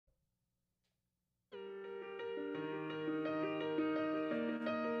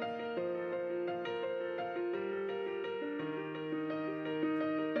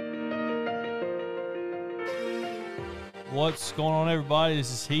What's going on, everybody? This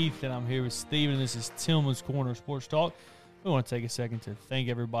is Heath, and I'm here with Steven. This is Tillman's Corner Sports Talk. We want to take a second to thank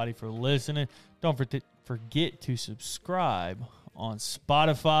everybody for listening. Don't forget to subscribe on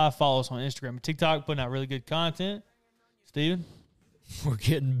Spotify. Follow us on Instagram and TikTok, putting out really good content. Steven? We're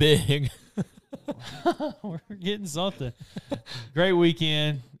getting big. We're getting something. Great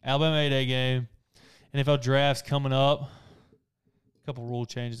weekend. Alabama A-Day game. NFL draft's coming up. A couple rule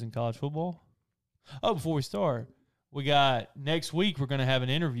changes in college football. Oh, before we start, we got next week we're going to have an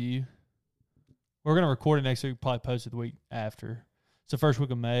interview. We're going to record it next week, probably post it the week after. It's the first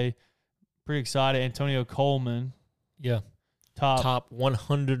week of May. Pretty excited. Antonio Coleman. Yeah. Top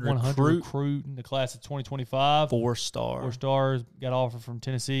 100 recruit in the class of 2025. 4-star. 4 stars. Got offer from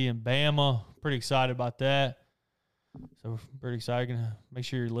Tennessee and Bama. Pretty excited about that. So we're pretty excited. Gonna make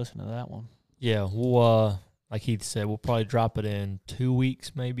sure you're listening to that one. Yeah, we'll, like Heath said, we'll probably drop it in 2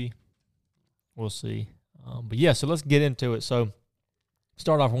 weeks maybe. We'll see. But, yeah, so let's get into it. So,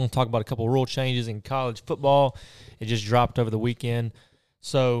 start off, we're going to talk about a couple of rule changes in college football. It just dropped over the weekend.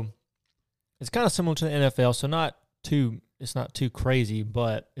 So, it's kind of similar to the NFL, so it's not too crazy,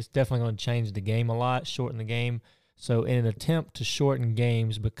 but it's definitely going to change the game a lot, shorten the game. So, in an attempt to shorten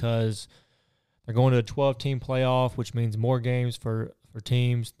games because they're going to a 12-team playoff, which means more games for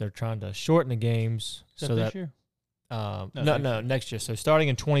teams. They're trying to shorten the games. So this year? Next year. So, starting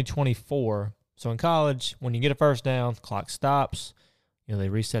in 2024. So in college, when you get a first down, the clock stops. You know, they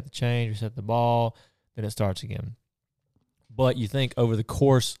reset the chains, reset the ball, then it starts again. But you think over the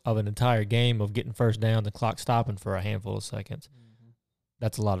course of an entire game of getting first down, the clock stopping for a handful of seconds,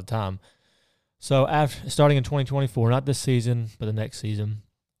 that's a lot of time. So starting in 2024, not this season, but the next season,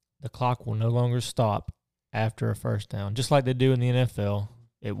 the clock will no longer stop after a first down. Just like they do in the NFL,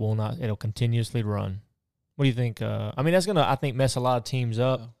 it will not. It'll continuously run. What do you think? That's going to, I think, mess a lot of teams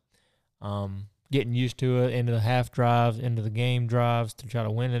up. Getting used to it, into the half drives, into the game drives to try to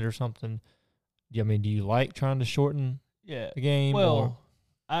win it or something. Do you like trying to shorten the game? Well,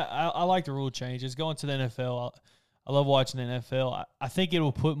 I like the rule changes. Going to the NFL, I love watching the NFL. I think it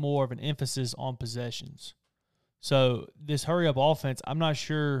will put more of an emphasis on possessions. So this hurry-up offense, I'm not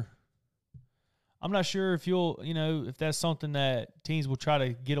sure if if that's something that teams will try to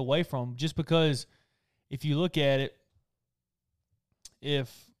get away from, just because if you look at it,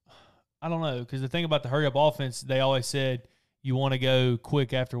 I don't know, because the thing about the hurry-up offense, they always said you want to go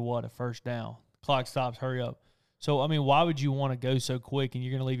quick after a first down. Clock stops, hurry up. So, why would you want to go so quick and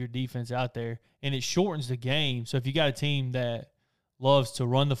you're going to leave your defense out there? And it shortens the game. So, if you got a team that loves to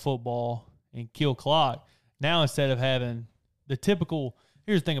run the football and kill clock, now instead of having the typical –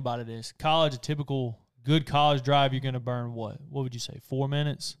 here's the thing about it is college, a typical good college drive, you're going to burn what? What would you say, 4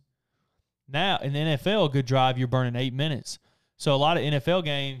 minutes? Now, in the NFL, a good drive, you're burning 8 minutes. So, a lot of NFL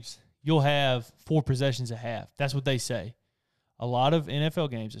games – you'll have 4 possessions a half. That's what they say. A lot of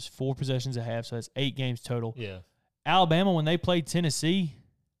NFL games is 4 possessions a half, so that's 8 games total. Yeah. Alabama, when they played Tennessee,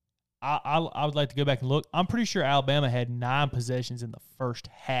 I would like to go back and look. I'm pretty sure Alabama had 9 possessions in the first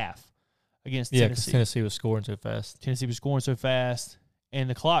half against Tennessee. Yeah, because Tennessee was scoring so fast. And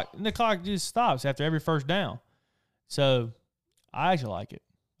the clock just stops after every first down. So I actually like it.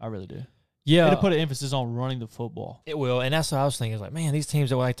 I really do. Yeah. It'll put an emphasis on running the football. It will, and that's what I was thinking. It's like, man, these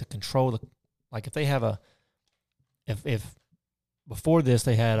teams that would like to control if they have if before this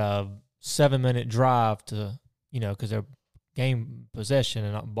they had a 7-minute drive to, because they're game possession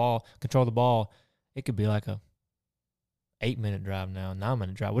and control the ball, it could be like a 8-minute drive now,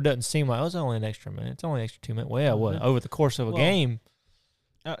 9-minute drive. It doesn't seem like it's only an extra minute. It's only an extra 2 minutes. Well, what over the course of a game?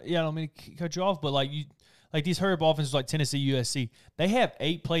 I don't mean to cut you off, but like these hurry-up offenses like Tennessee, USC, they have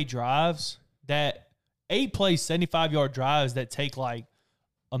 8-play drives that 8-play 75-yard drives that take like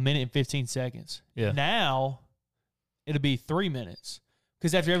a minute and 15 seconds. Yeah. Now it'll be 3 minutes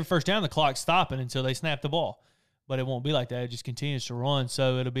because after every first down, the clock's stopping until they snap the ball. But it won't be like that. It just continues to run.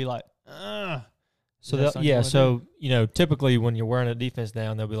 So it'll be like, typically when you're wearing a defense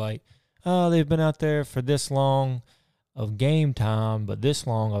down, they'll be like, oh, they've been out there for this long of game time, but this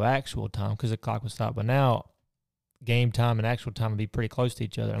long of actual time because the clock would stop. But now game time and actual time would be pretty close to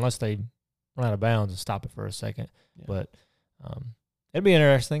each other unless they run out of bounds and stop it for a second. Yeah. But it'd be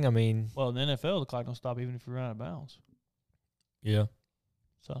interesting. In the NFL, the clock don't stop even if you run out of bounds. Yeah.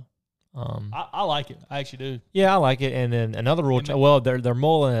 So I like it. I actually do. Yeah, I like it. And then another rule. They're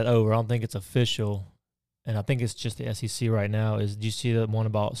mulling it over. I don't think it's official, and I think it's just the SEC right now. Do you see the one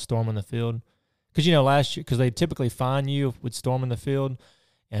about storming the field? Because, last year, because they typically fine you with storming the field,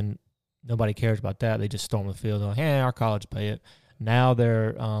 and nobody cares about that. They just storm the field. They're like, hey, our college pay it. Now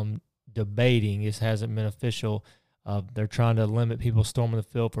they're debating. This hasn't been official. They're trying to limit people storming the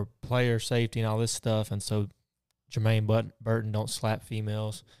field for player safety and all this stuff. And so Jermaine Burton don't slap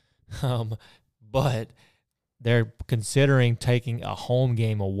females, but they're considering taking a home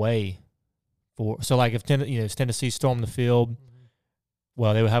game away so like if Tennessee stormed the field,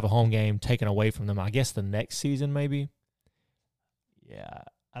 well, they would have a home game taken away from them. I guess the next season maybe. Yeah,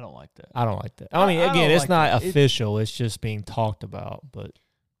 I don't like that. I don't like that. I mean, again, it's like not that. official. It's just being talked about, but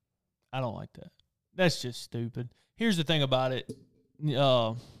I don't like that. That's just stupid. Here's the thing about it.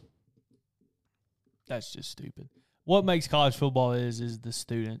 That's just stupid. What makes college football is the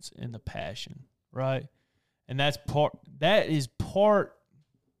students and the passion, right? And that is part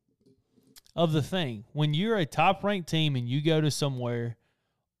of the thing. When you're a top-ranked team and you go to somewhere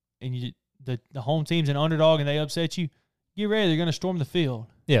and the home team's an underdog and they upset you, get ready. They're going to storm the field.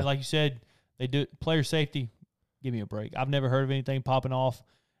 Yeah. And like you said, they do player safety. Give me a break. I've never heard of anything popping off.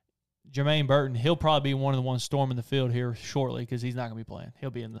 Jermaine Burton, he'll probably be one of the ones storming the field here shortly because he's not going to be playing. He'll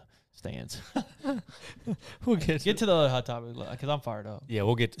be in the stands. We'll get to the other hot topic because I'm fired up. Yeah,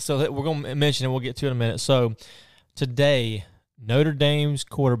 we'll get so we're going to mention it. We'll get to it in a minute. So today, Notre Dame's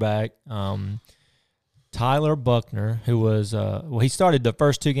quarterback, Tyler Buchner, who was he started the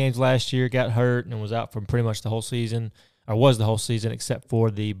first 2 games last year, got hurt, and was out for pretty much the whole season, or was the whole season except for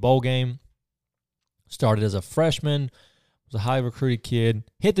the bowl game. Started as a freshman, was a highly recruited kid,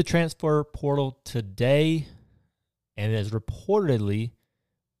 hit the transfer portal today, and is reportedly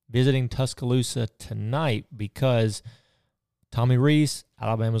visiting Tuscaloosa tonight because Tommy Rees,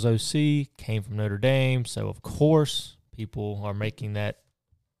 Alabama's OC, came from Notre Dame. So, of course, people are making that,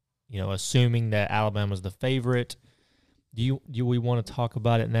 assuming that Alabama's the favorite. Do we want to talk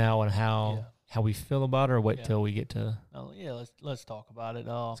about it now and how we feel about it, or wait till we get to? Oh yeah, let's talk about it.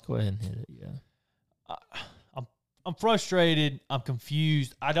 Let's go ahead and hit it. Yeah, I'm frustrated. I'm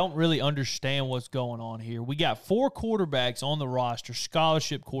confused. I don't really understand what's going on here. We got 4 quarterbacks on the roster,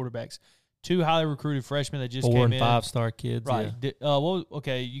 scholarship quarterbacks, 2 highly recruited freshmen that just 4 came and in. 5-star kids. Right.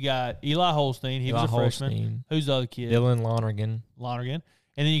 Yeah. You got Eli Holstein. He was a freshman. Who's the other kid? Dylan Lonergan. And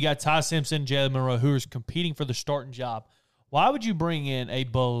then you got Ty Simpson, Jalen Monroe, who is competing for the starting job. Why would you bring in a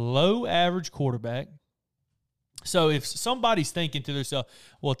below-average quarterback? So if somebody's thinking to themselves,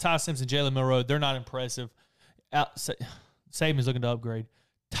 well, Ty Simpson, Jalen Monroe, they're not impressive. Saban's looking to upgrade.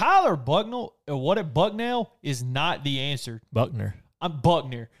 Tyler Bucknell is not the answer. Buckner.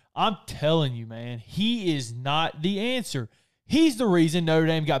 I'm telling you, man, he is not the answer. He's the reason Notre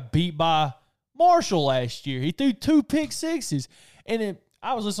Dame got beat by Marshall last year. He threw 2 pick sixes. And then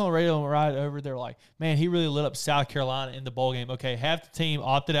I was listening on the radio right over there like, man, he really lit up South Carolina in the bowl game. Okay, half the team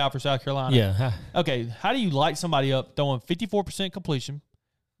opted out for South Carolina. Yeah. Okay, how do you light somebody up throwing 54% completion?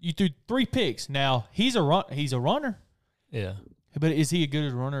 You threw 3 picks. Now, he's a runner. Yeah. But is he as good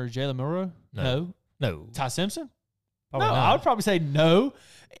as a runner as Jalen Monroe? No. Ty Simpson? Probably no, not. I would probably say no.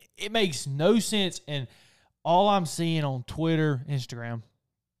 It makes no sense. And all I'm seeing on Twitter, Instagram,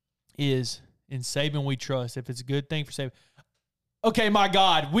 is in Saban we trust. If it's a good thing for Saban. Okay, my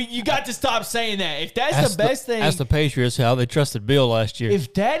God, you got to stop saying that. If that's the best thing. That's the Patriots, how they trusted Bill last year.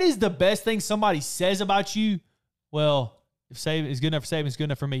 If that is the best thing somebody says about you, well, if Saban is good enough for Saban, it's good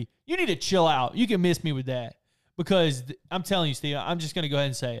enough for me. You need to chill out. You can miss me with that. Because I'm telling you, Steve, I'm just going to go ahead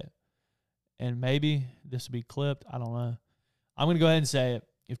and say it. And maybe this will be clipped. I don't know. I'm going to go ahead and say it.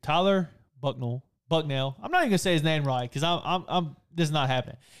 If Tyler Bucknell, I'm not even going to say his name right because this is not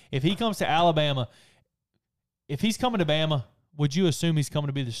happening. If he comes to Alabama, if he's coming to Bama, would you assume he's coming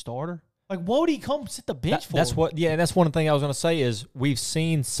to be the starter? Like, what would he come sit the bench for? That's one thing I was going to say is we've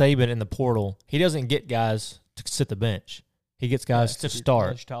seen Saban in the portal. He doesn't get guys to sit the bench. He gets guys to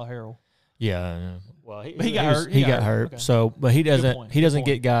start. Tyler Harrell. Yeah. Well, he got hurt. He got hurt. Okay. So, but he doesn't. He doesn't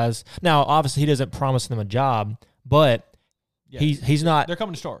get guys. Now, obviously, he doesn't promise them a job, but he's not. They're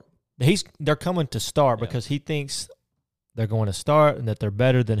coming to start. They're coming to start because he thinks they're going to start and that they're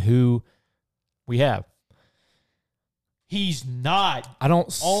better than who we have. He's not.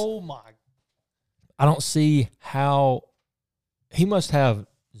 Oh my. I don't see how he must have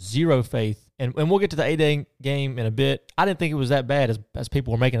zero faith. And we'll get to the 8-day game in a bit. I didn't think it was that bad as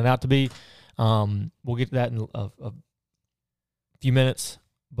people were making it out to be. We'll get to that in a few minutes.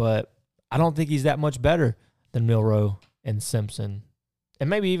 But I don't think he's that much better than Milroe and Simpson. And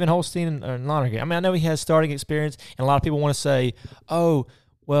maybe even Holstein and Lonergan. I mean, I know he has starting experience. And a lot of people want to say, oh,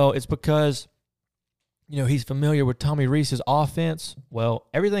 well, it's because, he's familiar with Tommy Rees's offense. Well,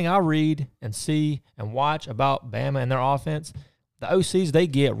 everything I read and see and watch about Bama and their offense – the OCs they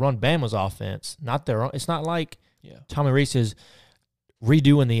get run Bama's offense, not their own. It's not like Tommy Rees is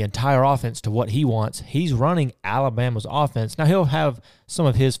redoing the entire offense to what he wants. He's running Alabama's offense. Now, he'll have some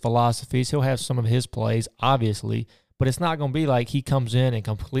of his philosophies. He'll have some of his plays, obviously, But it's not going to be like he comes in and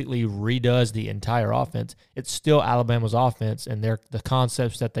completely redoes the entire offense. It's still Alabama's offense and the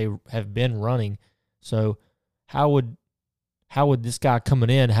concepts that they have been running. So how would this guy coming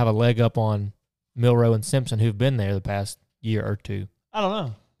in have a leg up on Milroe and Simpson, who've been there the past year or two? I don't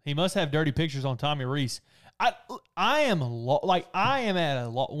know. He must have dirty pictures on Tommy Rees. I am at a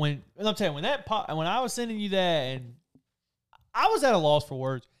lot when I'm telling you, when I was sending you that, and I was at a loss for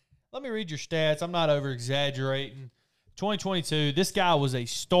words. Let me read your stats. I'm not over exaggerating. 2022, this guy was a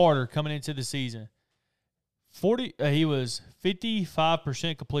starter coming into the season. He was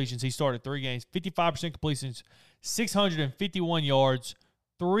 55% completions. He started 3 games. 55% completions, 651 yards,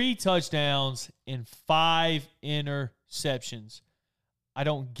 3 touchdowns, and 5 interceptions. I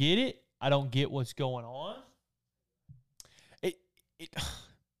don't get it. I don't get what's going on.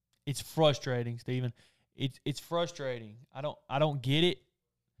 It's frustrating, Steven. It's frustrating. I don't get it.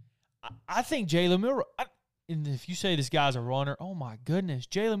 I think Jalen Milroe. And if you say this guy's a runner, oh my goodness,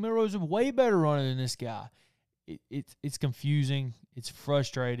 Jalen Milroe is a way better runner than this guy. It's confusing. It's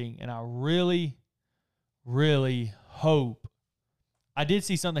frustrating, and I really, really hope. I did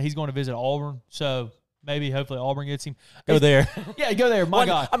see something that he's going to visit Auburn, so hopefully Auburn gets him. Go there. Yeah, go there. My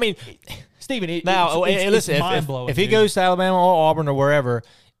God. I mean, Steven, listen, if he goes to Alabama or Auburn or wherever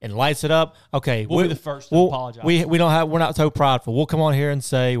and lights it up, okay, we'll be the first to apologize. We're not so prideful. We'll come on here and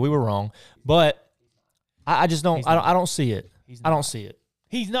say we were wrong, but I just don't. I don't see it. I don't see it.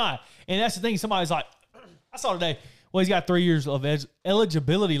 He's not, and that's the thing. Somebody's like, I saw today. Well, he's got 3 years of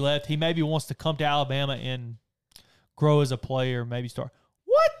eligibility left. He maybe wants to come to Alabama and grow as a player, maybe start.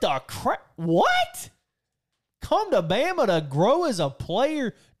 What the crap? What? Come to Bama to grow as a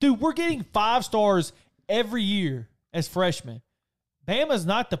player? Dude, we're getting 5 stars every year as freshmen. Bama's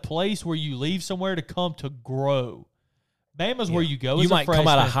not the place where you leave somewhere to come to grow. Bama's where you go as a freshman. You might come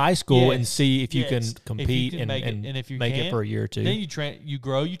out of high school and see if you can compete and if you make it for a year or two. Then you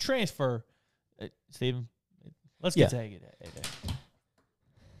grow, you transfer. Steven, let's get to it.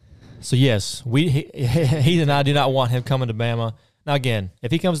 So, yes, he and I do not want him coming to Bama. Now, again,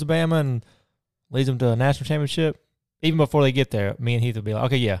 if he comes to Bama and leads them to a national championship, even before they get there, me and Heath will be like,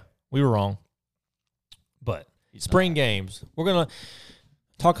 okay, yeah, we were wrong. But spring games, we're going to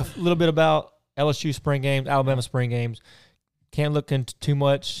talk a little bit about LSU spring games, Alabama spring games. Can't look into too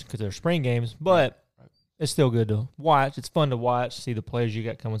much because they're spring games, but it's still good to watch. It's fun to watch, see the players you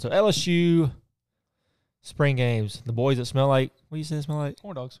got coming. So, LSU spring games, the boys that smell like, what do you say they smell like?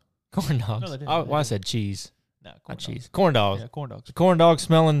 Corn dogs. Corn dogs. No, they didn't. I said cheese. No, not cheese. Corn dogs. Yeah, corn dogs. The corn dog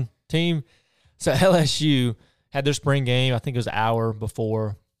smelling team. So LSU had their spring game. I think it was an hour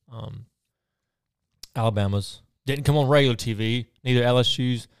before Alabama's. Didn't come on regular TV. Neither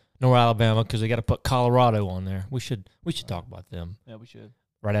LSU's nor Alabama because they got to put Colorado on there. We should talk about them. Yeah, we should.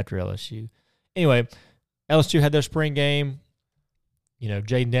 Right after LSU. Anyway, LSU had their spring game. You know,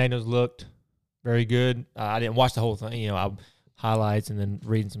 Jaden Daniels looked very good. I didn't watch the whole thing. You know, I highlights and then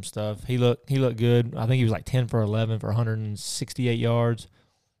reading some stuff. He looked good. I think he was like 10 for 11 for 168 yards.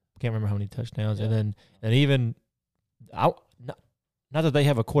 Can't remember how many touchdowns. Yeah. And even not that they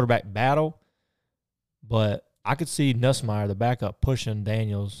have a quarterback battle, but I could see Nussmeier, the backup, pushing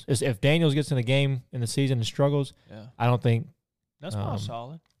Daniels. If Daniels gets in a game in the season and struggles, I don't think Nussmeier's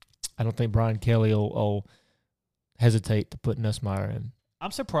solid. I don't think Brian Kelly will hesitate to put Nussmeier in.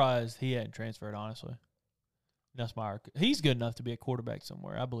 I'm surprised he hadn't transferred, honestly. Nussmeier, he's good enough to be a quarterback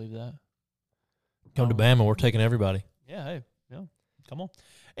somewhere. I believe that. Come to Bama, we're taking everybody. Yeah, hey, come on.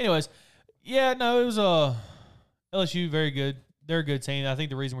 Anyways, it was LSU very good. They're a good team. I think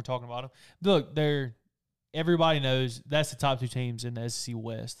the reason we're talking about them, look, everybody knows that's the top 2 teams in the SEC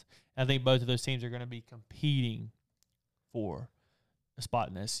West. I think both of those teams are going to be competing for a spot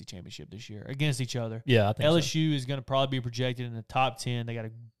in the SEC championship this year against each other. Yeah, I think LSU is going to probably be projected in the top 10. They got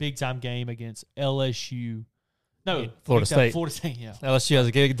a big time game against LSU. No, Florida State. Florida State, yeah. LSU has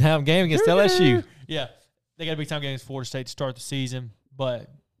a big time game against LSU. Yeah, they got a big time game against Florida State to start the season.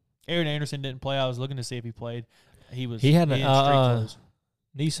 But Aaron Anderson didn't play. I was looking to see if he played. He had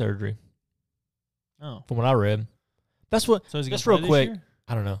knee surgery. Oh, from what I read. That's what. So is he just real quick. Year?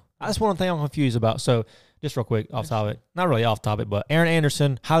 I don't know. That's one thing I'm confused about. So just real quick, off topic. Not really off topic, but Aaron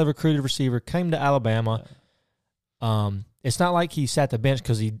Anderson, highly recruited receiver, came to Alabama. Yeah. It's not like he sat the bench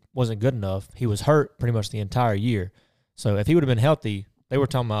because he wasn't good enough. He was hurt pretty much the entire year. So if he would have been healthy, they were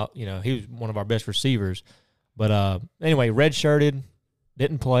talking about, he was one of our best receivers. But anyway, redshirted,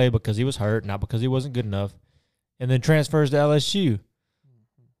 didn't play because he was hurt, not because he wasn't good enough, and then transfers to LSU.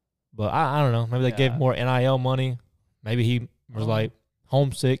 But I don't know. Maybe they gave more NIL money. Maybe he was like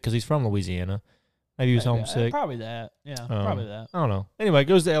homesick because he's from Louisiana. Maybe he was homesick. Probably that. Yeah, probably that. I don't know. Anyway,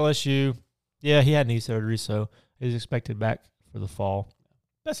 goes to LSU. Yeah, he had knee surgery, so He's expected back for the fall.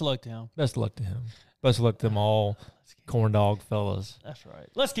 Best of luck to him. Best of luck to him. Best of luck to them all, corn dog fellas. That's right.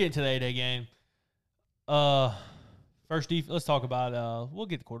 Let's get into the 8A game. Let's talk about. We'll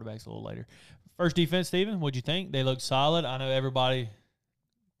get the quarterbacks a little later. First defense, Steven. What'd you think? They look solid. I know everybody.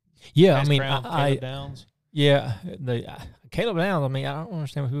 Yeah, I mean, Caleb Downs. Yeah, Caleb Downs. I mean, I don't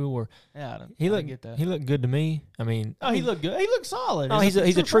understand who were. Yeah, I don't get that. He looked good to me. I mean, he looked good. He looked solid. Oh, he's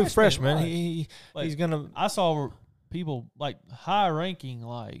a true freshman. Right. He's gonna. I saw people like high-ranking,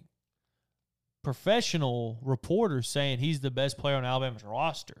 like professional reporters saying he's the best player on Alabama's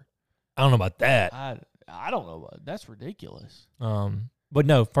roster. I don't know about that. I don't know. That's ridiculous. But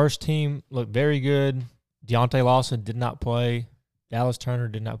no, first team looked very good. Deontay Lawson did not play. Dallas Turner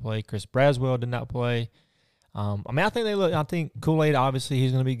did not play. Chris Braswell did not play. I mean, I think Kool-Aid, obviously,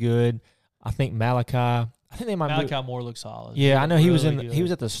 he's going to be good. I think Malachi. I think they might. Malachi Moore looks solid. Yeah, I know he was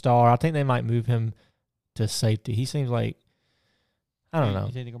at the Star. I think they might move him to safety. He seems like, I don't know.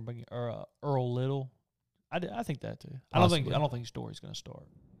 You think they're going to bring Earl Little? I think that too. Possibly. I don't think Story's going to start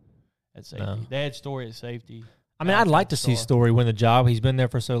at safety. No. They had Story at safety. I mean, I'd like to see Story win the job. He's been there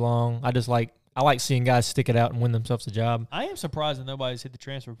for so long. I like seeing guys stick it out and win themselves a job. I am surprised that nobody's hit the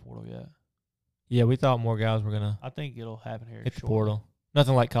transfer portal yet. Yeah, we thought more guys were gonna. I think it'll happen here. Hit the portal.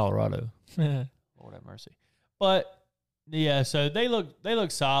 Nothing like Colorado. Lord have mercy. But yeah, so they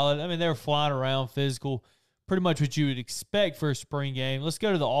look solid. I mean, they were flying around, physical, pretty much what you would expect for a spring game. Let's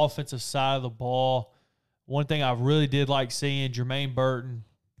go to the offensive side of the ball. One thing I really did like seeing Jermaine Burton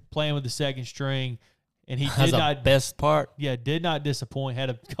playing with the second string. And he did not best part. Yeah, did not disappoint. Had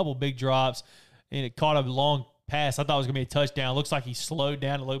a couple big drops, and it caught a long pass. I thought it was gonna be a touchdown. Looks like he slowed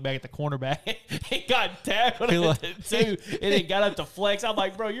down and looked back at the cornerback. He got tackled at the 2, and then got up to flex. I'm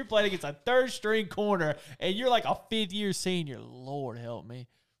like, bro, you're playing against a third string corner, and you're like a 5th-year senior. Lord help me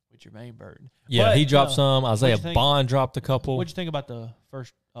with Jermaine Burton. Yeah, but he dropped some. Isaiah Bond dropped a couple. What'd you think about the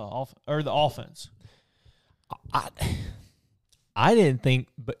first the offense? I didn't think,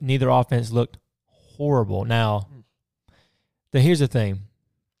 but neither offense looked horrible. Now, here's the thing.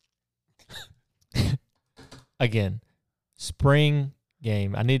 Again, spring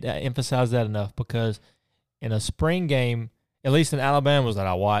game. I need to emphasize that enough because in a spring game, at least in Alabama's that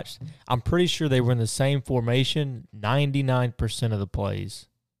I watched, I'm pretty sure they were in the same formation 99% of the plays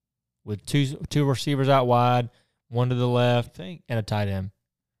with two receivers out wide, one to the left, and a tight end.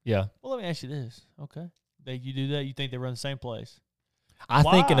 Yeah. Well, let me ask you this. Okay. You do that, you think they run the same plays? I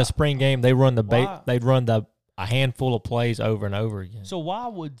think in a spring game they run a handful of plays over and over again. So why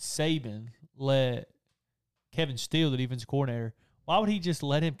would Saban let Kevin Steele, the defensive coordinator, why would he just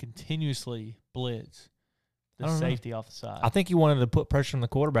let him continuously blitz the safety off the side? I think he wanted to put pressure on the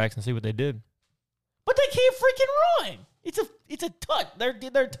quarterbacks and see what they did. But they can't freaking run. It's a touch.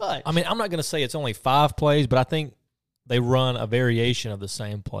 They're touch. I mean, I'm not going to say it's only 5 plays, but I think they run a variation of the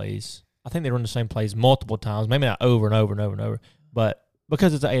same plays. I think they run the same plays multiple times, maybe not over and over and over and over, but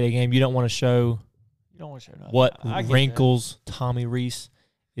because it's an 8A game, you don't want to show nothing. What wrinkles Tommy Rees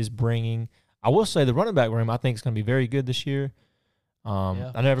is bringing. I will say the running back room I think is going to be very good this year. I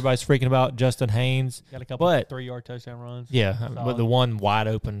know everybody's freaking about Justin Haynes. Got a couple 3-yard touchdown runs. Yeah, but the one wide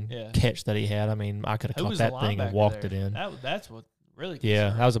open catch that he had, I mean, I could have caught that thing and walked it in. That's what really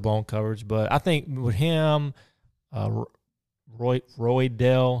that was a blown coverage. But I think with him,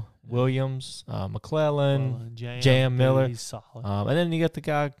 Roydell Williams, McClellan, Jam Miller. He's solid. And then you got the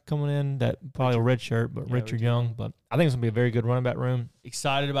guy coming in that probably a red shirt, but Richard Young. But I think it's going to be a very good running back room.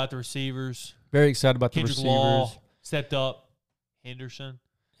 Excited about the receivers. Very excited about Kendrick the receivers. Law stepped up. Henderson.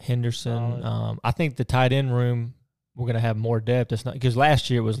 I think the tight end room, we're going to have more depth. It's not because last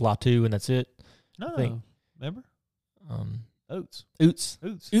year it was Latu and that's it. No, remember? Oates.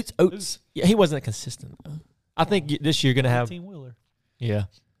 Yeah, he wasn't consistent. I think this year you're going to have 18-wheeler. Yeah.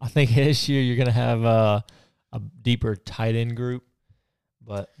 I think this year you're going to have a deeper tight end group.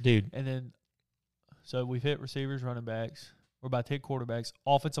 But, dude. And then, so we've hit receivers, running backs. We're about to hit quarterbacks.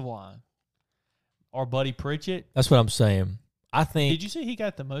 Offensive line. Our buddy Pritchett. That's what I'm saying. I think. Did you see he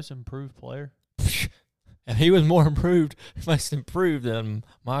got the most improved player? If he was more improved, most improved, then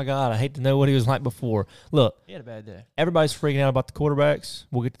my God, I hate to know what he was like before. Look. He had a bad day. Everybody's freaking out about the quarterbacks.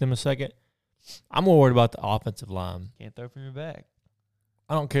 We'll get to them in a second. I'm more worried about the offensive line. Can't throw from your back.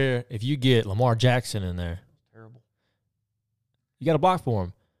 I don't care if you get Lamar Jackson in there. Terrible. You got to block for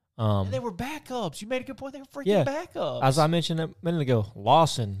him. And they were backups. You made a good point. They were freaking backups. As I mentioned a minute ago,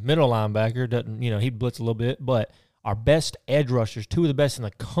 Lawson, middle linebacker, doesn't he'd blitz a little bit, but our best edge rushers, 2 of the best in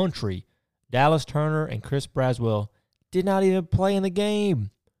the country, Dallas Turner and Chris Braswell, did not even play in the game.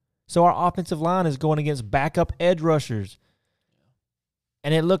 So our offensive line is going against backup edge rushers.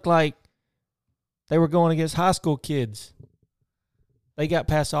 And it looked like They were going against high school kids. They got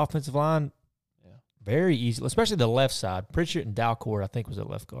past the offensive line very easy, especially the left side. Pritchett and Dalcourt, I think, was at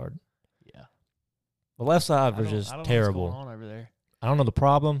left guard. Yeah. The left side was just terrible. What's going on over there? I don't know the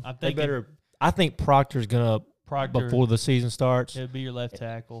problem. I think Proctor's going to, before the season starts. It'll be your left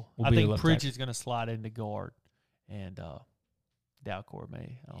tackle. I think Pritchett's going to slide into guard. And Dalcourt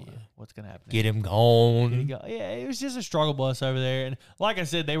may. I don't know what's going to happen. Get him going. Yeah, it was just a struggle bus over there. And like I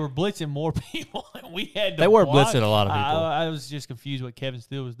said, they were blitzing more people than we had to They were blitzing a lot of people. I was just confused what Kevin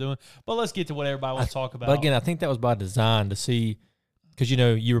Steele was doing. But let's get to what everybody wants to talk about. But again, I think that was by design to see, because,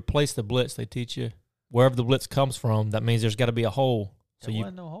 you replace the blitz. They teach you wherever the blitz comes from, that means there's got to be a hole. There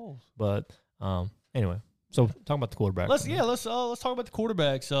wasn't no holes. But anyway, so talking about the quarterback. Let's talk about the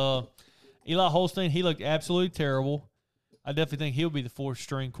quarterbacks. Eli Holstein, he looked absolutely terrible. I definitely think he'll be the fourth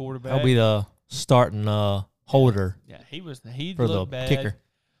string quarterback. He'll be the starting holder. Yeah, he for looked the bad. Kicker.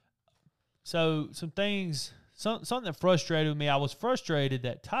 So some things, something that frustrated me. I was frustrated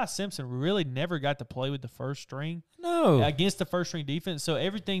that Ty Simpson really never got to play with the first string. No, against the first string defense. So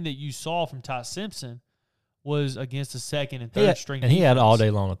everything that you saw from Ty Simpson was against the second and third string. And defense. he had all day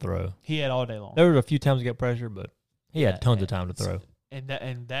long to throw. He had all day long. There were a few times he got pressure, but he had tons of time to throw. And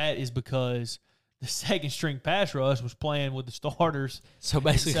that is because the second string pass rush was playing with the starters. So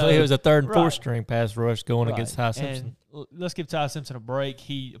basically, it was a third and fourth string pass rush going against Ty Simpson. And let's give Ty Simpson a break.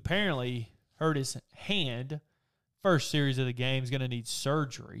 He apparently hurt his hand. First series of the game is going to need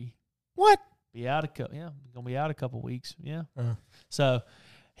surgery. What? Going to be out a couple weeks. Yeah. So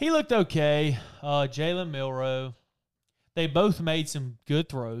he looked okay. Jalen Milroe. They both made some good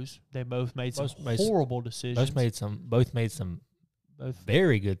throws. They both made some horrible decisions. Both made some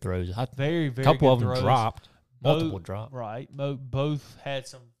very good throws. Very, very couple good of them throws. dropped. Multiple dropped. Right. Both had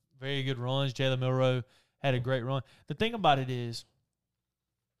some very good runs. Jalen Milroe had a great run. The thing about it is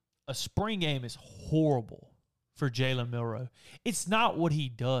a spring game is horrible for Jalen Milroe. It's not what he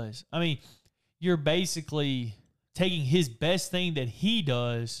does. I mean, you're basically taking his best thing that he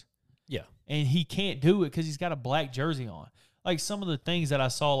does, and he can't do it because he's got a black jersey on. Like some of the things that I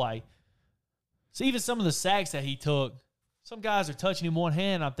saw, even some of the sacks that he took, some guys are touching him one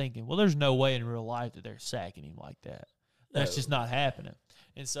hand. I'm thinking, well, there's no way in real life that they're sacking him like that. That's just not happening.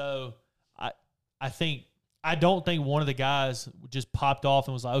 And so I don't think one of the guys just popped off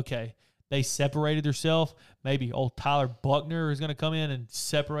and was like, okay, they separated themselves. Maybe old Tyler Buckner is going to come in and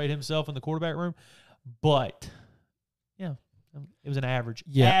separate himself in the quarterback room. But, it was an average.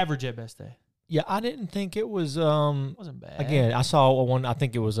 Yeah. Average at best day. Yeah, I didn't think it was wasn't bad. Again, I saw one, I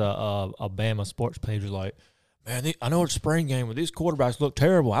think it was a Bama sports page was like, man, I know it's a spring game, but these quarterbacks look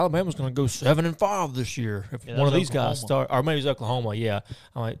terrible. Alabama's going to go 7-5 this year if one of these guys start, or maybe it's Oklahoma. Yeah,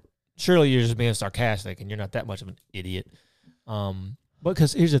 I'm like, surely you're just being sarcastic, and you're not that much of an idiot.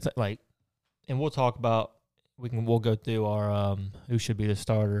 Because here's the thing, and we'll talk about we'll go through our who should be the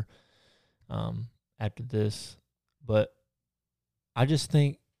starter after this, but I just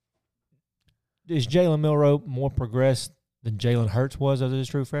think is Jalen Milroe more progressed than Jalen Hurts was as a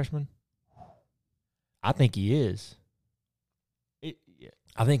true freshman? I think he is.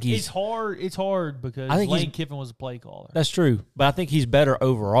 I think it's hard. It's hard because Lane Kiffin was a play caller. That's true, but I think he's better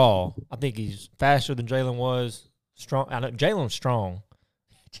overall. I think he's faster than Jalen was. Strong. I know Jalen was strong.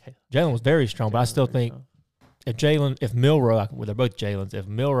 Jalen was very strong, but I still think if Milroe, they're both Jalen's. If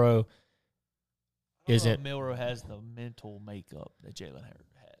Milroe isn't, Milroe has the mental makeup that Jalen had.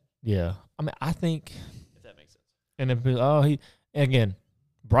 Yeah, I mean, I think if that makes sense. And again,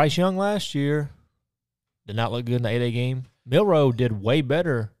 Bryce Young last year did not look good in the 8A game. Milroe did way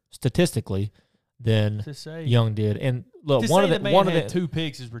better statistically than Young did. And look, one of the 2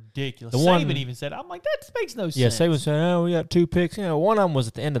 picks is ridiculous. Saban even said, "I'm like, that makes no sense." Yeah, Saban said, "Oh, we got 2 picks." One of them was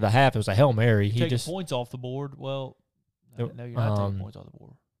at the end of the half. It was a Hail Mary. He just points off the board. Well, no, you're not taking points off the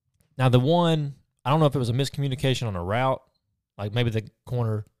board. Now the one, I don't know if it was a miscommunication on a route, like maybe the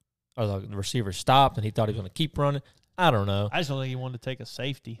corner or the receiver stopped and he thought he was going to keep running. I don't know. I just don't think he wanted to take a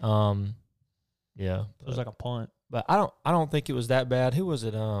safety. Yeah, it was like a punt. But I don't think it was that bad. Who was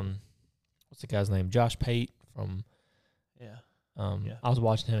it? What's the guy's name? Josh Pate from. Yeah. I was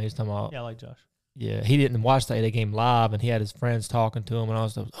watching him. He was talking about. Yeah, I like Josh. Yeah, he didn't watch the 8A game live, and he had his friends talking to him, and I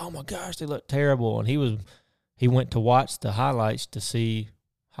was like, "Oh my gosh, they look terrible." And he went to watch the highlights to see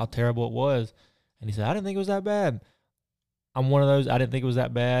how terrible it was, and he said, "I didn't think it was that bad." I'm one of those. I didn't think it was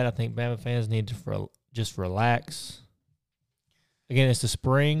that bad. I think Bama fans need to just relax. Again, it's the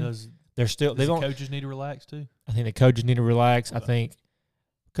spring. The coaches need to relax too. I think the coaches need to relax. I think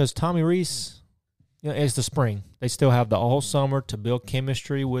because Tommy Rees, it's the spring. They still have the whole summer to build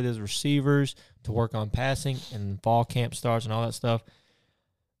chemistry with his receivers, to work on passing, and fall camp starts and all that stuff.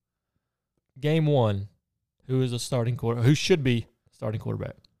 Game 1, who is a starting quarterback? Who should be starting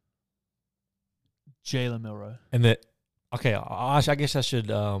quarterback? Jalen Milroe. And that, okay, I guess I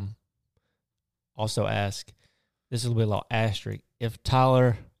should also ask, this will be a little asterisk, if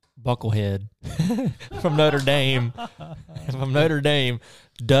Tyler Bucklehead from Notre Dame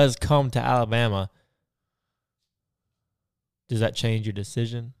does come to Alabama, does that change your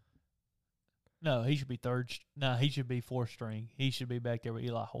decision? No, he should be third. No, he should be fourth string. He should be back there with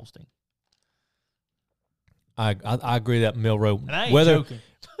Eli Holstein. I agree that Milroe, and I ain't joking.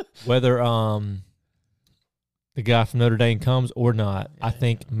 whether the guy from Notre Dame comes or not, I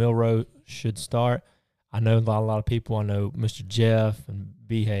think Milroe should start. I know a lot of people. I know Mr. Jeff and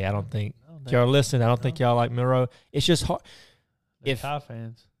B-Hay. I don't think y'all listen. I don't think y'all like Milroe. It's just hard. If Ty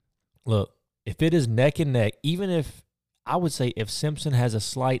fans. Look, if it is neck and neck, even if I would say if Simpson has a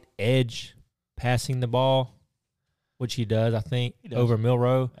slight edge passing the ball, which he does, I think, over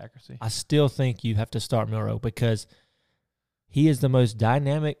Milroe, accuracy, I still think you have to start Milroe because he is one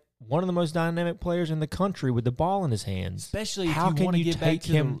of the most dynamic players in the country with the ball in his hands. Especially if you want to get back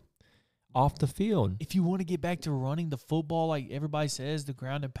to him off the field. If you want to get back to running the football like everybody says, the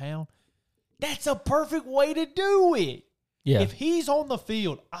ground and pound, that's a perfect way to do it. Yeah. If he's on the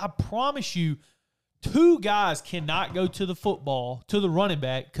field, I promise you, 2 guys cannot go to the running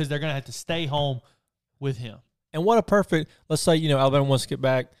back because they're going to have to stay home with him. And what a perfect, let's say, Alabama wants to get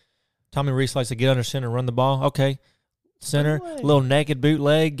back. Tommy Reese likes to get under center and run the ball. Okay. Center, little naked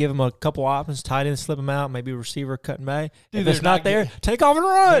bootleg, give him a couple options, tight end, slip him out, maybe a receiver cutting back. If it's not there, take off and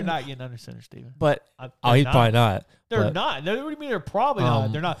run. They're not getting under center, Steven. But, he's probably not. They're not. What do you mean they're probably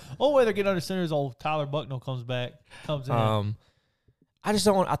not? They're not. Oh, way they're getting under center is old Tyler Bucknell comes in. I just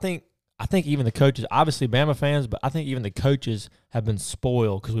don't, I think even the coaches, obviously Bama fans, but I think even the coaches have been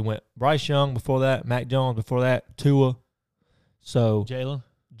spoiled because we went Bryce Young before that, Mac Jones before that, Tua. So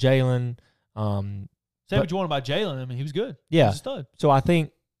Jalen. Say what you want about Jalen. I mean, he was good. Yeah. He was a stud. So I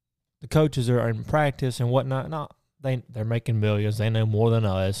think the coaches are in practice and whatnot. No, they're making millions. They know more than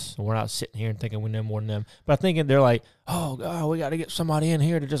us. We're not sitting here and thinking we know more than them. But I think they're like, oh, God, we got to get somebody in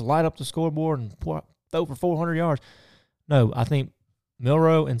here to just light up the scoreboard and throw for 400 yards. No, I think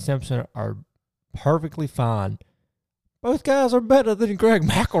Milroe and Simpson are perfectly fine. Both guys are better than Greg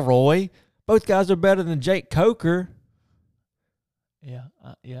McElroy. Both guys are better than Jake Coker. Yeah,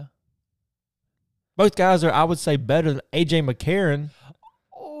 yeah. Both guys are, I would say, better than A.J. McCarron.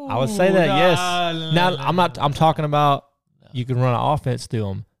 I would say that, yes. Now, I'm talking about you can run an offense to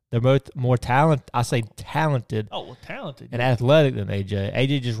them. They're both more talented. I say talented. Oh, well, talented. And athletic than A.J.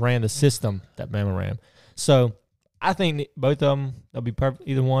 A.J. just ran the system that Bama ran. So, I think both of them, they'll be perfect.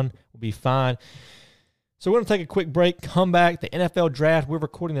 Either one will be fine. So, we're going to take a quick break, come back. The NFL draft, we're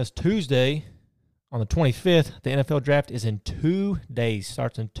recording this Tuesday on the 25th. The NFL draft is in 2 days.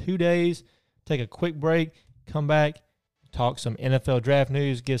 Starts in 2 days. Take a quick break, come back, talk some NFL draft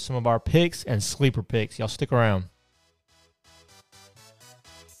news, give some of our picks and sleeper picks. Y'all stick around.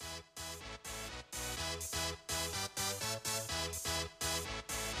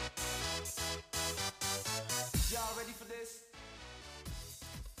 Y'all ready for this?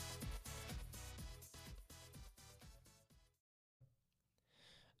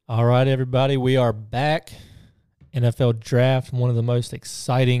 All right, everybody, we are back. NFL draft, one of the most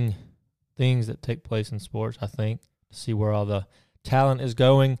exciting things that take place in sports, I think, to see where all the talent is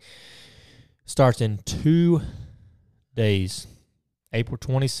going. Starts in 2 days, April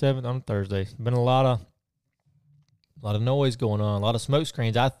 27th on Thursday. Been a lot of noise going on, a lot of smoke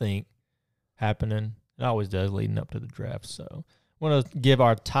screens, I think, happening. It always does leading up to the draft. So I want to give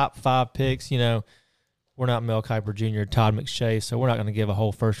our top 5 picks. We're not Mel Kiper Jr., Todd McShay, so we're not going to give a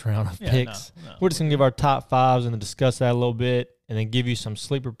whole first round of picks. No. We're just going to give our top 5s and then discuss that a little bit and then give you some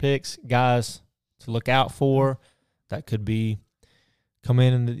sleeper picks, guys, to look out for that could be come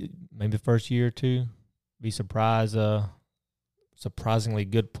in maybe the first year or two, be surprisingly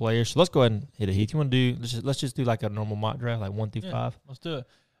good players. So let's go ahead and hit it, Heath. You want to do let's just do like a normal mock draft, like 1 through 5? Let's do it.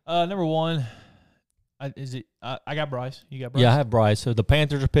 Number 1, I got Bryce. You got Bryce? Yeah, I have Bryce. So the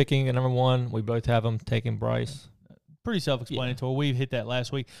Panthers are picking at number 1. We both have them taking Bryce. Pretty self-explanatory. Yeah. We hit that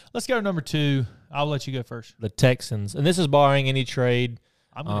last week. Let's go to number 2. I'll let you go first. The Texans. And this is barring any trade.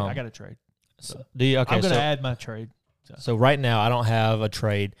 I got a trade. So I'm going to add my trade. So right now I don't have a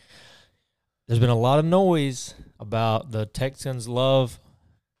trade. There's been a lot of noise about the Texans love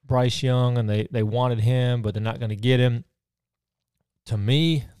Bryce Young and they wanted him, but they're not going to get him. To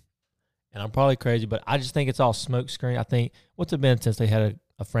me, and I'm probably crazy, but I just think it's all smoke screen. I think, what's it been since they had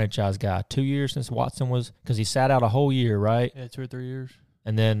a franchise guy? 2 years since Watson was, because he sat out a whole year, right? Yeah, 2 or 3 years.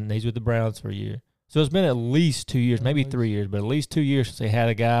 And then he's with the Browns for a year. So it's been at least 2 years, maybe 3 years, but at least 2 years since they had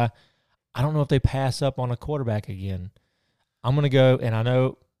a guy. I don't know if they pass up on a quarterback again. I'm going to go, and I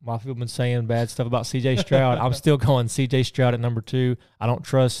know a lot of people have been saying bad stuff about C.J. Stroud. I'm still going C.J. Stroud at number 2. I don't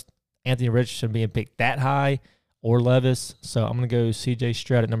trust Anthony Richardson being picked that high or Levis, so I'm going to go C.J.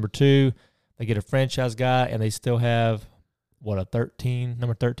 Stroud at number 2. They get a franchise guy, and they still have, number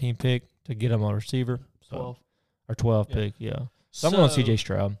 13 pick to get him a receiver. 12. Or 12 pick, yeah. So I'm going C.J.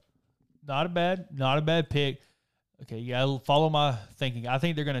 Stroud. Not a bad pick. Okay, you got to follow my thinking. I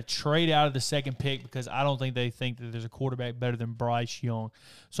think they're going to trade out of the second pick because I don't think they think that there's a quarterback better than Bryce Young.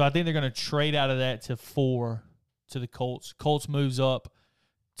 So I think they're going to trade out of that to 4 to the Colts. Colts moves up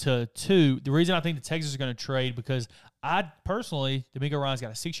to 2. The reason I think the Texans are going to trade because DeMeco Ryans got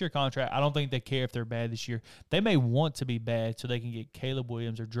a 6-year contract. I don't think they care if they're bad this year. They may want to be bad so they can get Caleb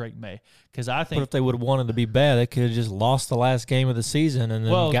Williams or Drake May. Because I think, but if they would have wanted to be bad, they could have just lost the last game of the season and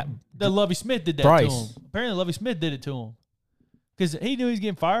then got Lovie Smith did that Bryce. to him. Apparently, Lovie Smith did it to him because he knew he was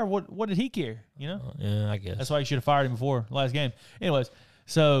getting fired. What did he care? You know? Yeah, I guess That's why you should have fired him before the last game. Anyways,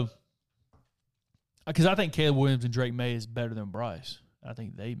 so because I think Caleb Williams and Drake May is better than Bryce. I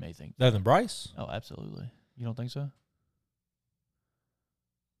think they may think better than Bryce. Oh, absolutely. You don't think so?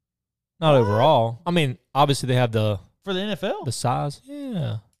 Not overall. I mean, obviously they have the For the NFL? the size.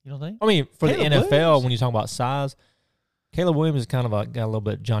 Yeah. You don't think? I mean, for Caleb the NFL, Williams? when you talk about size, Caleb Williams is kind of got a little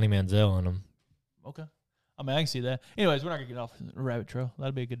bit Johnny Manziel in him. Okay. I mean, I can see that. Anyways, we're not going to get off the rabbit trail.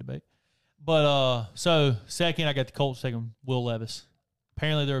 That'll be a good debate. But, so, second, I got the Colts taking Will Levis.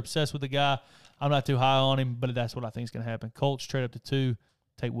 Apparently, they're obsessed with the guy. I'm not too high on him, but that's what I think is going to happen. Colts trade up to 2,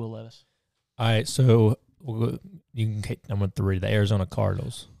 take Will Levis. All right, so you can take number 3, the Arizona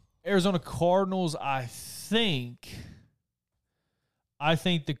Cardinals. Arizona Cardinals, I think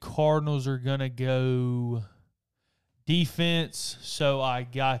the Cardinals are going to go defense, so I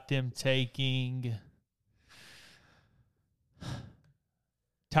got them taking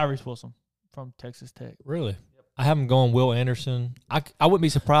Tyrese Wilson from Texas Tech. Really? Yep. I have them going Will Anderson. I wouldn't be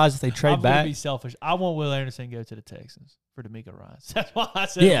surprised if they trade I'm back. I'm going to be selfish. I want Will Anderson to go to the Texans for DeMeco Ryans. That's why I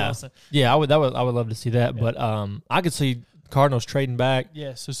said Wilson. Yeah, I would love to see that, but I could see Cardinals trading back.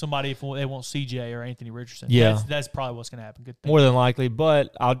 Yeah, so somebody, if they want CJ or Anthony Richardson. Yeah. That's probably what's going to happen. Good thing. More than likely,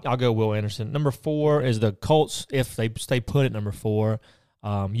 but I'll go Will Anderson. Number 4 is the Colts if they stay put at number 4.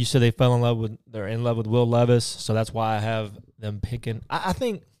 You said they're in love with Will Levis, so that's why I have them picking. I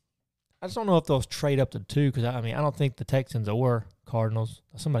think I just don't know if they'll trade up to 2 because I don't think the Texans or Cardinals.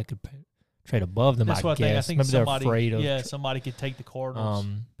 Somebody could trade above them. That's what I guess. I think. Maybe Somebody, they're afraid of. Yeah, somebody could take the Cardinals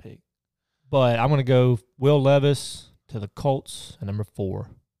pick. But I'm going to go Will Levis to the Colts at number 4.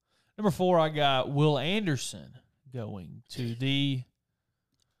 Number 4, I got Will Anderson going to the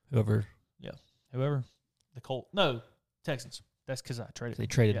whoever the Colts. No, Texans. That's because I traded. They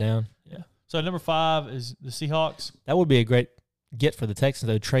traded down. Yeah. So number 5 is the Seahawks. That would be a great get for the Texans.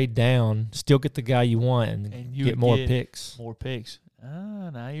 Though trade down, still get the guy you want, and you get more picks. More picks.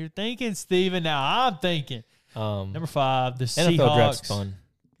 Now you're thinking, Steven. Now I'm thinking. Number 5, the NFL Seahawks. draft's fun,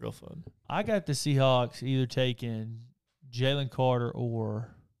 real fun. I got the Seahawks either taking Jalen Carter or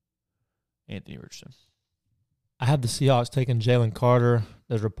Anthony Richardson. I have the Seahawks taking Jalen Carter.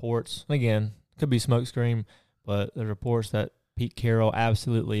 There's reports, again, could be smokescreen, but there's reports that Pete Carroll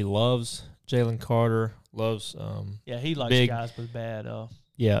absolutely loves Jalen Carter, loves he likes big guys with bad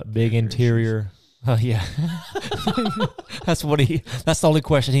big interior. Yeah. That's the only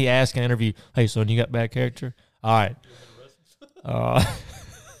question he asked in an interview. Hey, son, you got bad character? All right.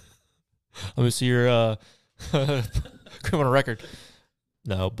 Let me see your criminal record.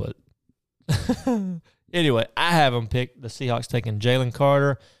 No, but anyway, I have them pick the Seahawks taking Jalen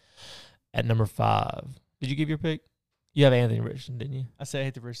Carter at number 5. Did you give your pick? You have Anthony Richardson, didn't you? I said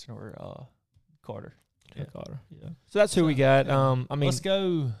Anthony Richardson or Carter. Yeah, Carter. Yeah. So that's who we got. Let's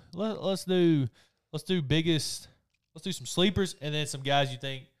go. Let's do some sleepers and then some guys you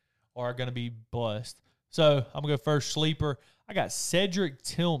think are going to be blessed. So I'm gonna go first sleeper. I got Cedric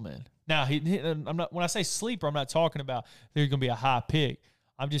Tillman. Now I'm not. When I say sleeper, I'm not talking about there's gonna be a high pick.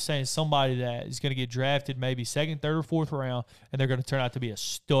 I'm just saying somebody that is going to get drafted maybe 2nd, 3rd, or 4th round, and they're going to turn out to be a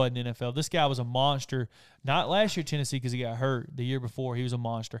stud in the NFL. This guy was a monster, not last year at Tennessee because he got hurt. The year before, he was a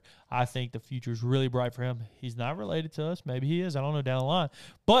monster. I think the future is really bright for him. He's not related to us. Maybe he is. I don't know down the line.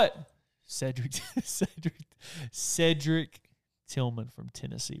 But Cedric Tillman from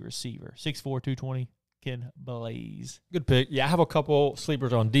Tennessee, receiver, 6'4", 220, can blaze. Good pick. Yeah, I have a couple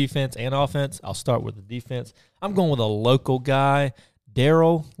sleepers on defense and offense. I'll start with the defense. I'm going with a local guy,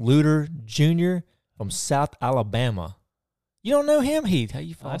 Darrell Luter Jr. from South Alabama. You don't know him, Heath? How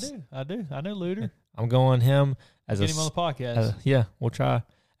you feel? I do. I know Luter. I'm going him as Get him on the podcast. Yeah, we'll try.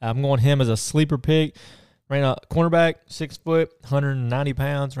 I'm going him as a sleeper pick. ran a cornerback, 6 foot, 190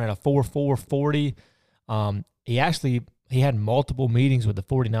 pounds, ran a 4.4 40. He had multiple meetings with the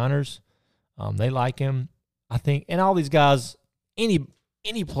 49ers. They like him, I think. And all these guys, any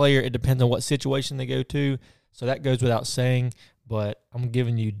player, it depends on what situation they go to. So that goes without saying. But I'm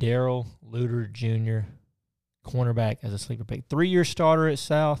giving you Darrell Luter Jr., cornerback, as a sleeper pick. 3-year starter at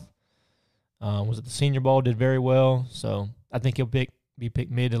South. Was at the Senior Bowl, did very well. So I think he'll be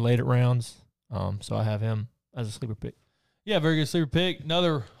picked mid to later rounds. So I have him as a sleeper pick. Yeah, very good sleeper pick.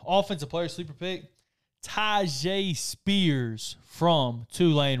 Another offensive player sleeper pick, Tyjae Spears from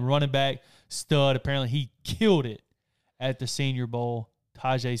Tulane, running back, stud. Apparently he killed it at the Senior Bowl.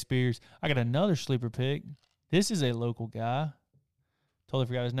 Tyjae Spears. I got another sleeper pick. This is a local guy. Totally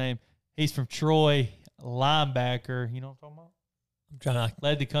forgot his name. He's from Troy, linebacker. You know what I'm talking about? I'm trying to.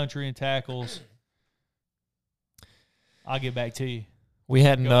 Led the country in tackles. I'll get back to you. We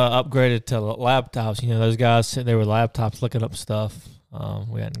hadn't upgraded to laptops. You know, those guys sitting there with laptops looking up stuff.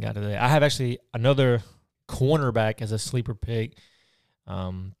 We hadn't got to that. I have actually another cornerback as a sleeper pick.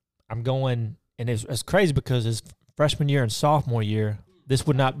 I'm going, and it's crazy because his freshman year and sophomore year, this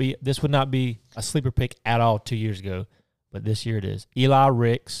would not be a sleeper pick at all 2 years ago, but this year it is. Eli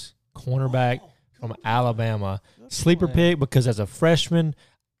Ricks, cornerback from Alabama, sleeper pick because as a freshman,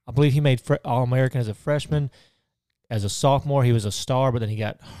 I believe he made All-American as a freshman. As a sophomore, he was a star, but then he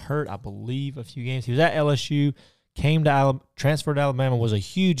got hurt, I believe, a few games. He was at LSU, transferred to Alabama, was a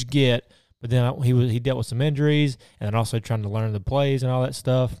huge get, but then he dealt with some injuries and then also trying to learn the plays and all that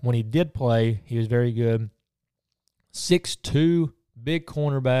stuff. When he did play, he was very good. 6'2", big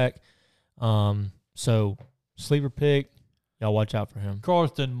cornerback. So sleeper pick, y'all watch out for him.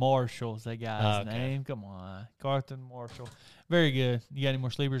 Carlton Marshall is that guy's name. Come on. Carlton Marshall. Very good. You got any more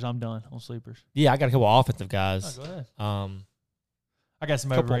sleepers? I'm done on sleepers. Yeah, I got a couple offensive guys. Oh, go ahead. I got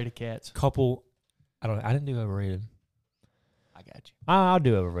some overrated cats. I didn't do overrated. I got you. I'll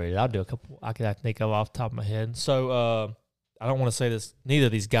do overrated. I'll do a couple I can think of off the top of my head. So I don't want to say this, neither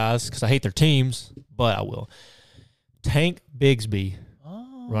of these guys, because I hate their teams, but I will. Tank Bigsby,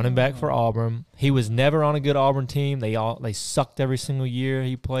 running back for Auburn. He was never on a good Auburn team. They sucked every single year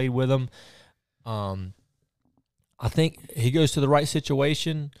he played with them. I think he goes to the right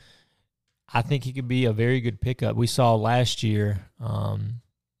situation. I think he could be a very good pickup. We saw last year,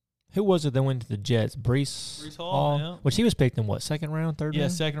 who was it that went to the Jets? Breece Hall? Yeah. Which he was picked in what, second round, third round? Yeah,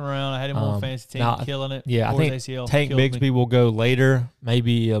 second round. I had him on fantasy team, killing it. Yeah, I think Tank Bigsby will go later,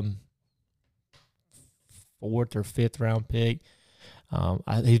 maybe fourth or fifth round pick.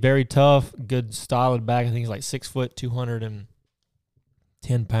 He's very tough, good styled back. I think he's like 6 foot,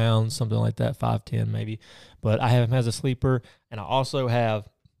 210 pounds, something like that, 5'10" maybe. But I have him as a sleeper, and I also have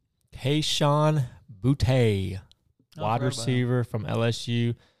Kayshon Boutte, wide receiver from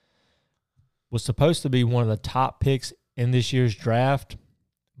LSU. Was supposed to be one of the top picks in this year's draft,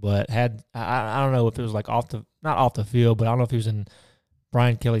 but I don't know if it was like not off the field, but I don't know if he was in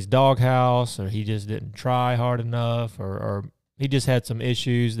Brian Kelly's doghouse or he just didn't try hard enough or he just had some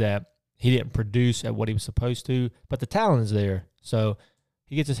issues that he didn't produce at what he was supposed to. But the talent is there, so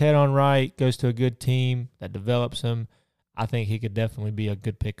he gets his head on right, goes to a good team that develops him. I think he could definitely be a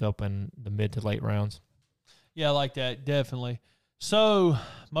good pickup in the mid to late rounds. Yeah, I like that, definitely. So,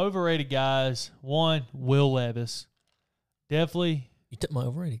 my overrated guys, one, Will Levis. Definitely. You took my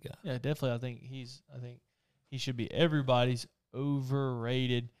overrated guy. Yeah, definitely. I think he should be everybody's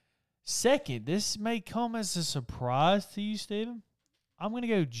overrated. Second, this may come as a surprise to you, Steven. I'm going to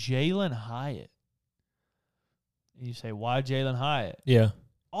go Jalen Hyatt. And you say, why Jalen Hyatt? Yeah.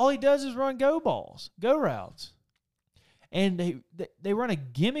 All he does is run go routes. And they run a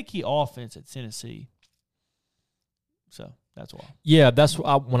gimmicky offense at Tennessee. So, that's why. Yeah, that's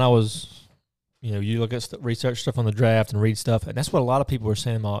when I was, you look at research stuff on the draft and read stuff, and that's what a lot of people were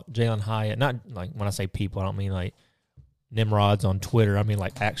saying about Jalen Hyatt. Not like when I say people, I don't mean like nimrods on Twitter. I mean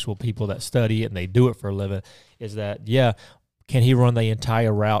like actual people that study it and they do it for a living. Is that, can he run the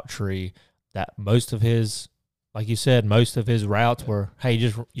entire route tree? That most of his, like you said, most of his routes were, hey,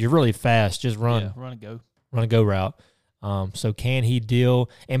 you're really fast, just run. Yeah, run a go route. So can he deal?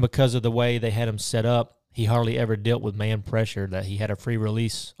 And because of the way they had him set up, he hardly ever dealt with man pressure, that he had a free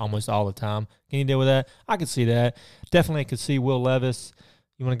release almost all the time. Can he deal with that? I could see that. Definitely could see Will Levis.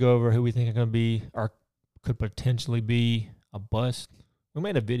 You want to go over who we think are going to be or could potentially be a bust? We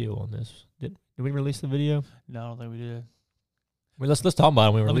made a video on this. Did we release the video? No, I don't think we did. Well, let's talk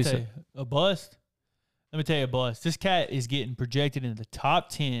about it when we release it. A bust? Let me tell you a bust. This cat is getting projected into the top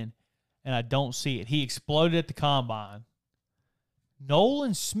 10, and I don't see it. He exploded at the combine.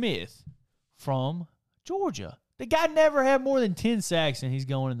 Nolan Smith from Georgia. The guy never had more than 10 sacks, and he's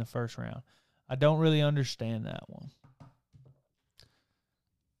going in the first round. I don't really understand that one.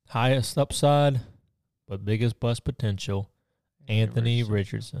 Highest upside, but biggest bust potential, Anthony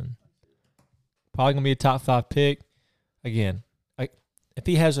Richardson. Probably going to be a top 5 pick. Again, if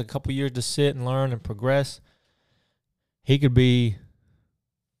he has a couple years to sit and learn and progress, he could be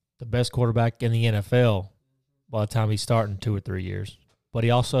the best quarterback in the NFL by the time he's starting 2 or 3 years. But he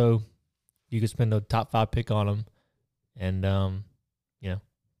also, you could spend a top 5 pick on him and,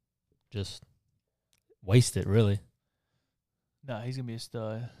 just waste it, really. No, he's going to be a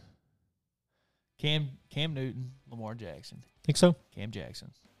stud. Cam Newton, Lamar Jackson. Think so? Cam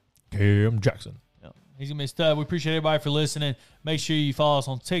Jackson. Yep. He's going to be a stud. We appreciate everybody for listening. Make sure you follow us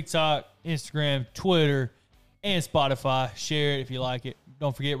on TikTok, Instagram, Twitter, and Spotify. Share it if you like it.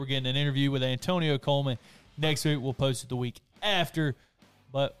 Don't forget, we're getting an interview with Antonio Coleman next week. We'll post it the week after.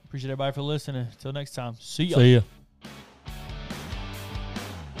 But appreciate everybody for listening. Until next time, see ya. See ya.